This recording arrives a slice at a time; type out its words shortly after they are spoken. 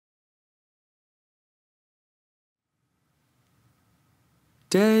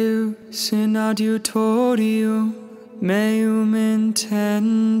Deus in Adjutorium meum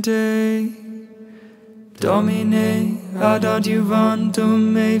intende, Domine ad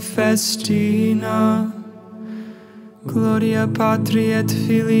adjuvandum me festina, Gloria Patri et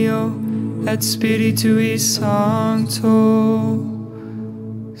Filio et Spiritui Sancto,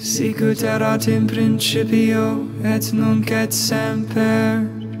 sicut erat in principio et nunc et semper,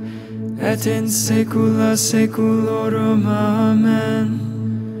 et in saecula saeculorum. Amen.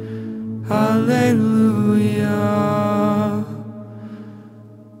 Alleluia.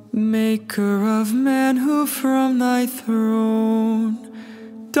 Maker of man, who from thy throne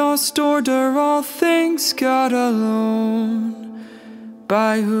dost order all things, God alone,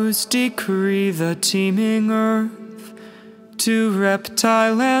 by whose decree the teeming earth to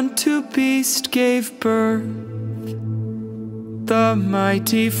reptile and to beast gave birth, the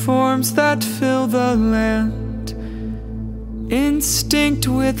mighty forms that fill the land, instinct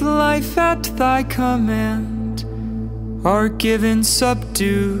with life at thy command, are given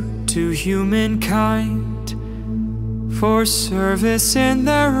subdue to humankind, for service in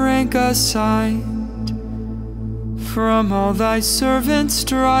their rank assigned. From all thy servants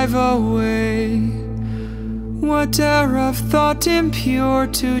drive away whate'er of thought impure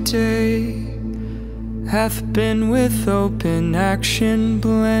today hath been with open action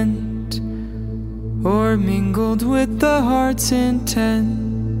blent, or mingled with the heart's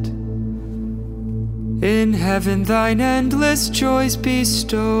intent. In heaven thine endless joys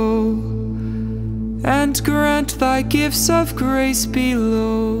bestow, and grant thy gifts of grace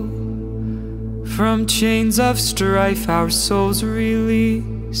below. From chains of strife our souls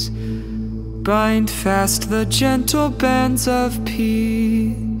release, bind fast the gentle bands of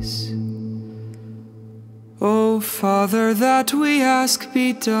peace. O Father, that we ask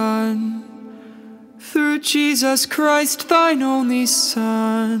be done, through Jesus Christ, thine only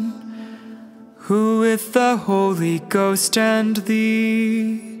Son, who with the Holy Ghost and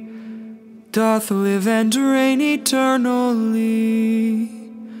thee doth live and reign eternally.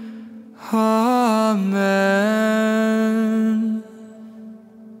 Amen.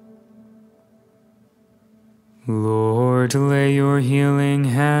 Lord, lay your healing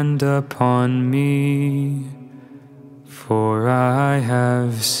hand upon me, for I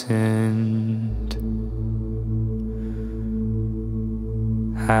have sinned.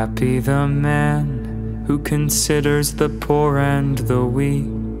 Happy the man who considers the poor and the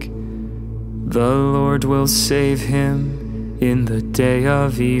weak. The Lord will save him in the day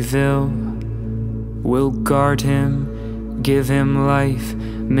of evil, will guard him, give him life,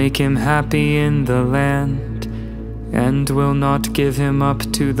 make him happy in the land, and will not give him up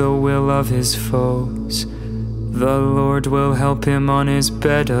to the will of his foes. The Lord will help him on his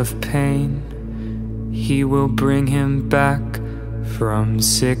bed of pain. He will bring him back from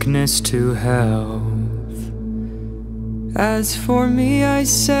sickness to health. As for me, I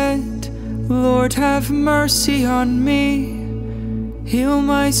said, Lord, have mercy on me. Heal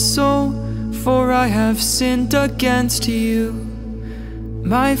my soul, for I have sinned against you.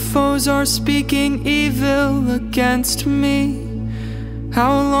 My foes are speaking evil against me.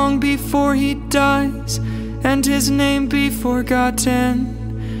 How long before he dies and his name be forgotten?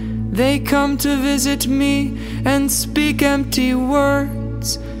 They come to visit me and speak empty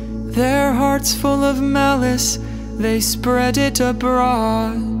words. Their hearts full of malice, they spread it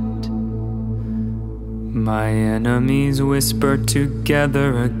abroad. My enemies whisper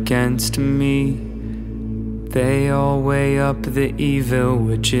together against me. They all weigh up the evil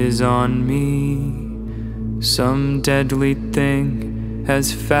which is on me. Some deadly thing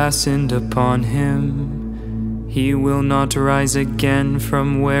has fastened upon him. He will not rise again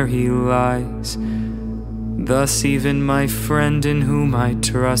from where he lies. Thus even my friend in whom I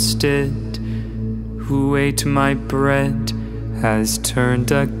trusted, who ate my bread, has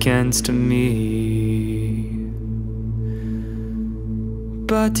turned against me.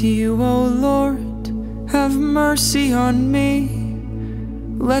 But you, O Lord, have mercy on me.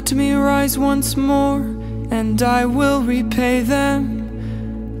 Let me rise once more, and I will repay them.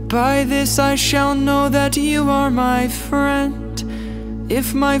 By this I shall know that you are my friend,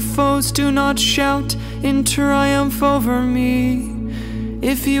 if my foes do not shout in triumph over me.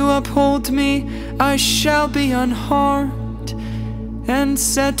 If you uphold me, I shall be unharmed, and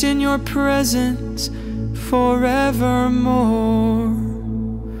set in your presence forevermore.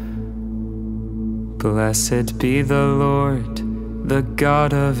 Blessed be the Lord, the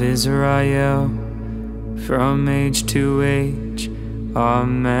God of Israel, from age to age.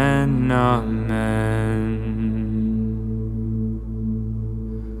 Amen, amen.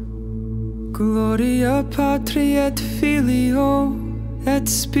 Gloria Patri et Filio et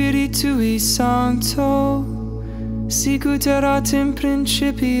Spiritui Sancto, sicut erat in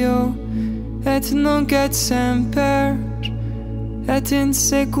principio, et nunc et semper, et in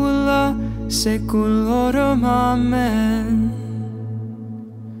saecula saeculorum. Amen.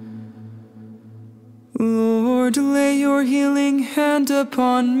 Lord, lay your healing hand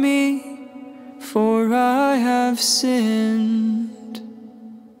upon me, for I have sinned.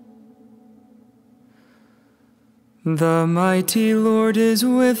 The mighty Lord is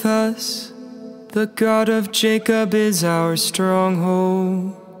with us. The God of Jacob is our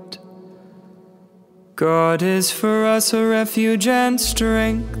stronghold. God is for us a refuge and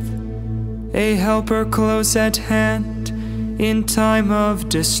strength, a helper close at hand in time of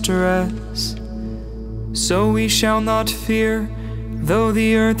distress. So we shall not fear, though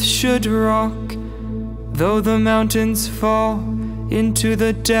the earth should rock, though the mountains fall into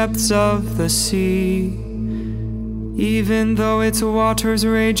the depths of the sea, even though its waters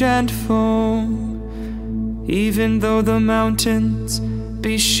rage and foam, even though the mountains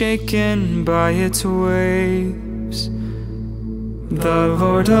be shaken by its waves. The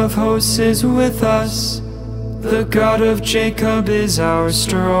Lord of hosts is with us, the God of Jacob is our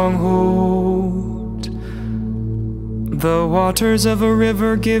stronghold. The waters of a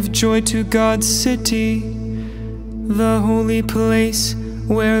river give joy to God's city, the holy place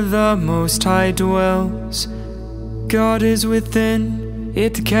where the Most High dwells. God is within,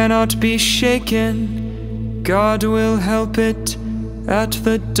 it cannot be shaken. God will help it at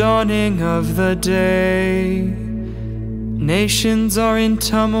the dawning of the day. Nations are in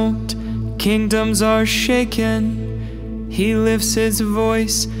tumult, kingdoms are shaken. He lifts his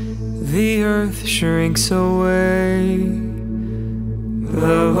voice, the earth shrinks away.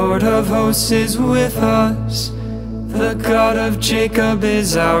 The Lord of hosts is with us, the God of Jacob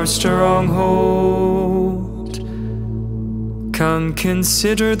is our stronghold. Come,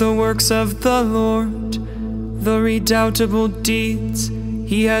 consider the works of the Lord, the redoubtable deeds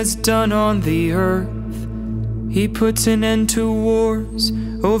he has done on the earth. He puts an end to wars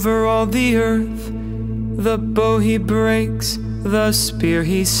over all the earth. The bow he breaks, the spear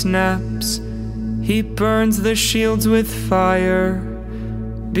he snaps, he burns the shields with fire.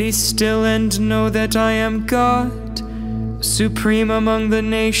 Be still and know that I am God, supreme among the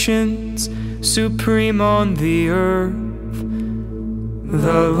nations, supreme on the earth.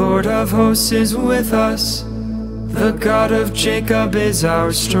 The Lord of hosts is with us, the God of Jacob is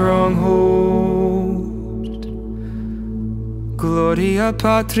our stronghold. Gloria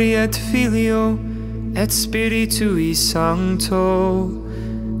Patri et Filio et Spiritui Sancto,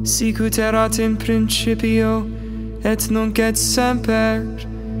 sicut erat in principio, et nunc et semper,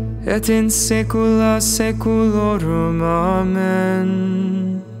 et in saecula saeculorum.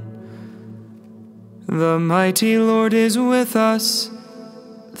 Amen. The mighty Lord is with us,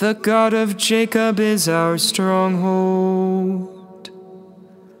 the God of Jacob is our stronghold.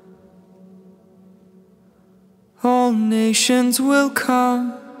 All nations will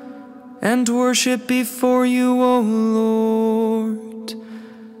come and worship before you, O Lord.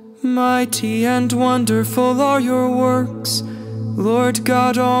 Mighty and wonderful are your works, Lord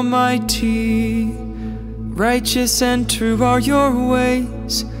God Almighty. Righteous and true are your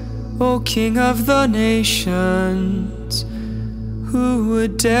ways, O King of the nations. Who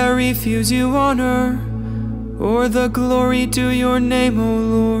would dare refuse you honor, or the glory due your name, O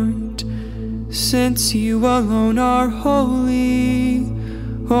Lord? Since you alone are holy,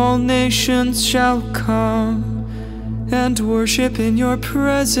 all nations shall come and worship in your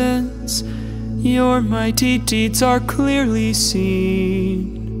presence. Your mighty deeds are clearly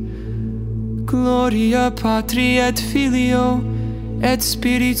seen. Gloria Patri et Filio et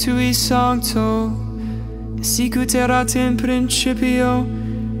Spiritui Sancto, sicut erat in principio,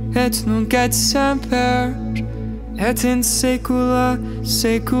 et nunc et semper, et in saecula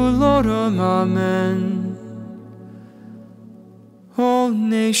saeculorum. Amen. All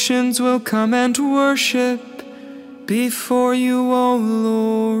nations will come and worship before you, O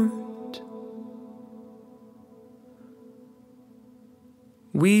Lord.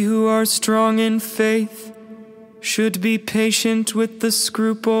 We who are strong in faith should be patient with the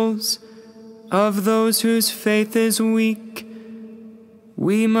scruples of those whose faith is weak.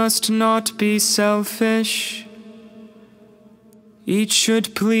 We must not be selfish. Each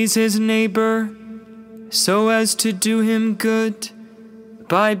should please his neighbor so as to do him good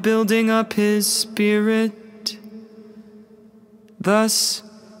by building up his spirit. Thus,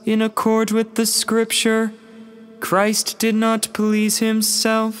 in accord with the Scripture, Christ did not please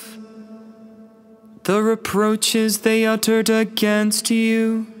himself. The reproaches they uttered against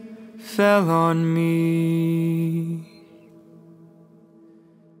you fell on me.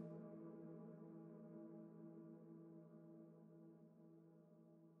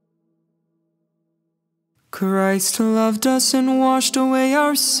 Christ loved us and washed away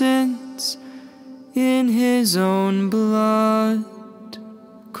our sins in his own blood.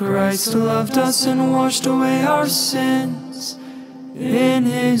 Christ loved us and washed away our sins in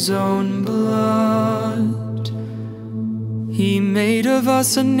his own blood. He made of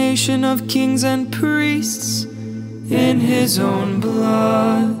us a nation of kings and priests in his own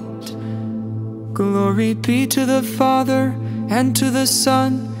blood. Glory be to the Father, and to the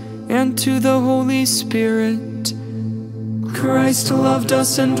Son, and to the Holy Spirit. Christ loved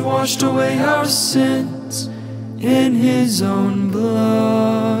us and washed away our sins in his own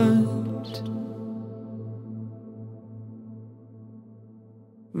blood.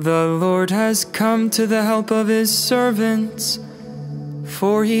 The Lord has come to the help of his servants,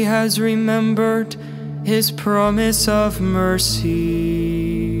 for he has remembered his promise of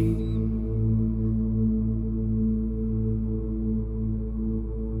mercy.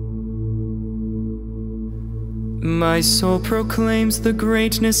 My soul proclaims the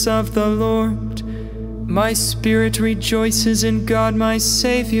greatness of the Lord. My spirit rejoices in God my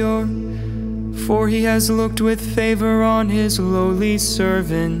Savior, for he has looked with favor on his lowly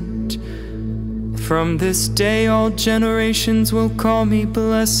servant. From this day all generations will call me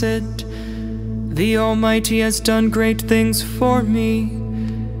blessed. The Almighty has done great things for me,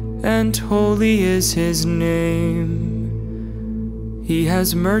 and holy is his name. He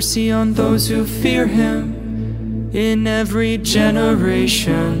has mercy on those who fear him in every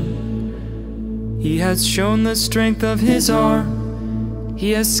generation. He has shown the strength of his arm.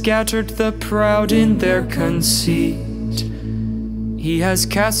 He has scattered the proud in their conceit. He has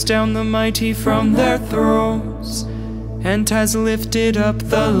cast down the mighty from their thrones, and has lifted up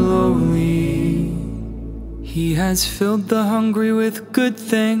the lowly. He has filled the hungry with good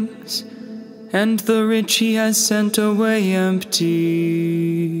things, and the rich he has sent away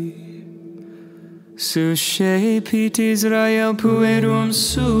empty. Suscepit Israel puerum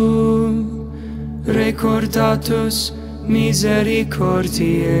suum, recordatus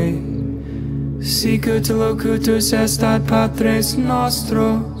misericordiae, sicut locutus est ad patres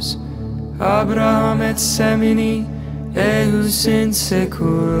nostros, Abraham et semini, eius in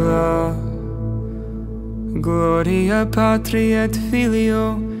saecula. Gloria Patri et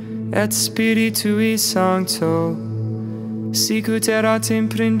Filio, et Spiritui Sancto, sicut erat in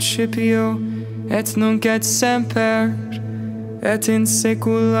principio, et nunc et semper, et in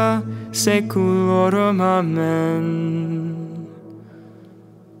saecula saeculorum. Amen.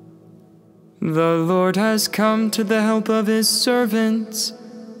 The Lord has come to the help of his servants,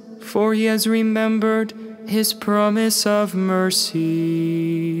 for he has remembered his promise of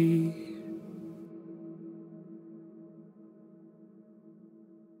mercy.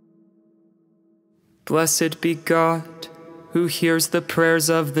 Blessed be God, who hears the prayers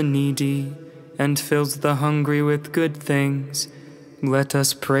of the needy and fills the hungry with good things. Let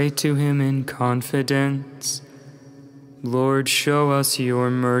us pray to him in confidence. Lord, show us your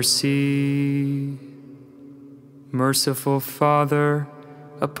mercy. Merciful Father,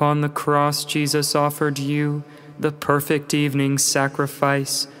 upon the cross Jesus offered you the perfect evening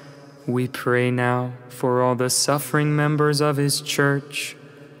sacrifice. We pray now for all the suffering members of his church.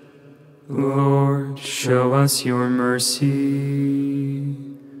 Lord, show us your mercy.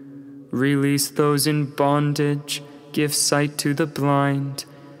 Release those in bondage, give sight to the blind,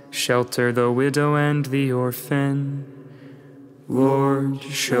 shelter the widow and the orphan. Lord,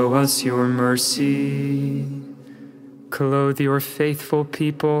 show us your mercy. Clothe your faithful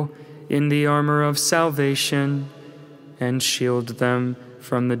people in the armor of salvation, and shield them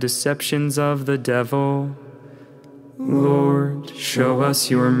from the deceptions of the devil. Lord, show us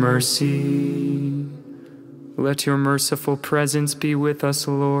your mercy. Let your merciful presence be with us,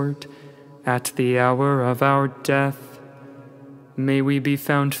 Lord, at the hour of our death. May we be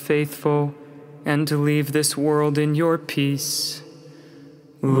found faithful and leave this world in your peace.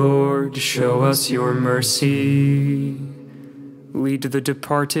 Lord, show us your mercy. Lead the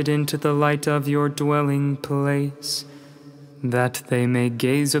departed into the light of your dwelling place, that they may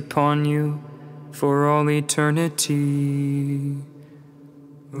gaze upon you for all eternity.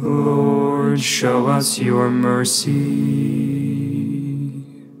 Lord, show us your mercy.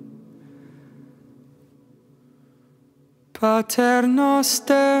 Pater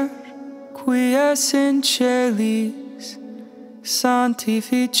Noster, qui es in celis,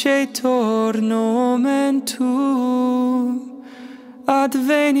 sanctificetur nomen tuum,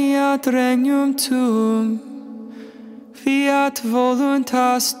 adveniat regnum tuum, fiat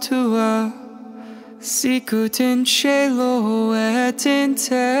voluntas tua, sicut in cielo et in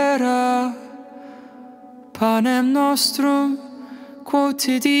terra. Panem nostrum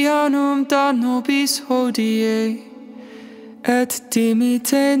quotidianum da nobis hodie, et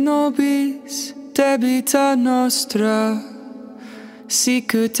dimite nobis debita nostra,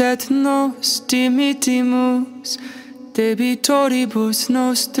 sicut et nos dimitimus debitoribus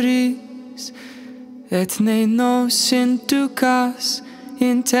nostris, et ne nos inducas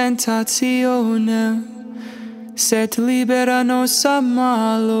in tentationem, sed libera nos a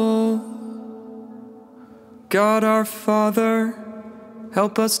malo. God our Father,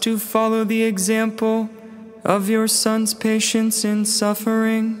 help us to follow the example of your Son's patience in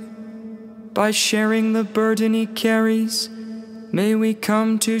suffering. By sharing the burden he carries, may we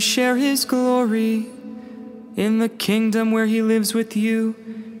come to share his glory in the kingdom where he lives with you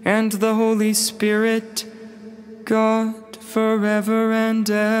and the Holy Spirit, God, forever and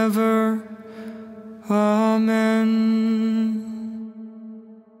ever. Amen.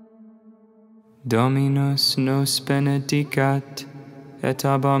 Dominus nos benedicat, et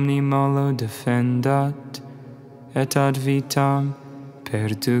ab omni malo defendat, et ad vitam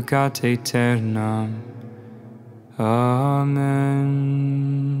perducat aeternam. Amen.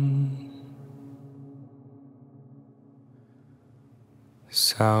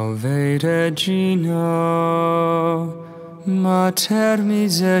 Salve Regina, Mater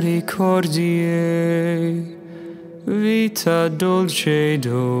misericordiae, vita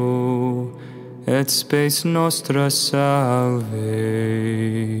dulcedo, et spes nostra salve.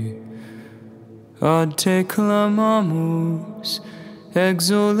 Ad te clamamus,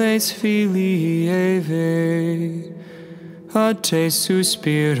 exules filii Eve, ad te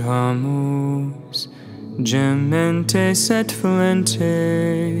suspiramus, gementes et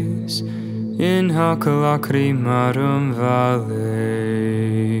flentes, in hac lacrimarum vale.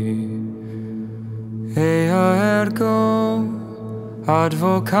 Ea ergo,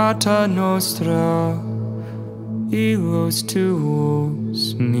 advocata nostra, illos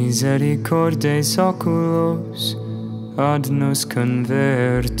tuos misericordes oculos ad nos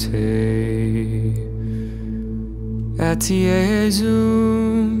converte. Et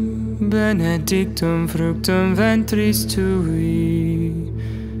Iesum benedictum fructum ventris tui,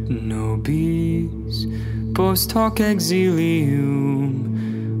 nobis post hoc exilium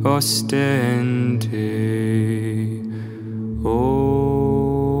ostende. O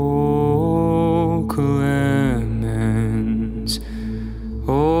clemens,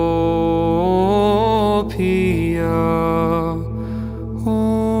 O pia, O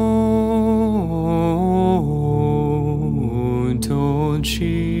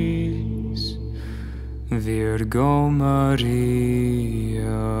dulcis Virgo Maria.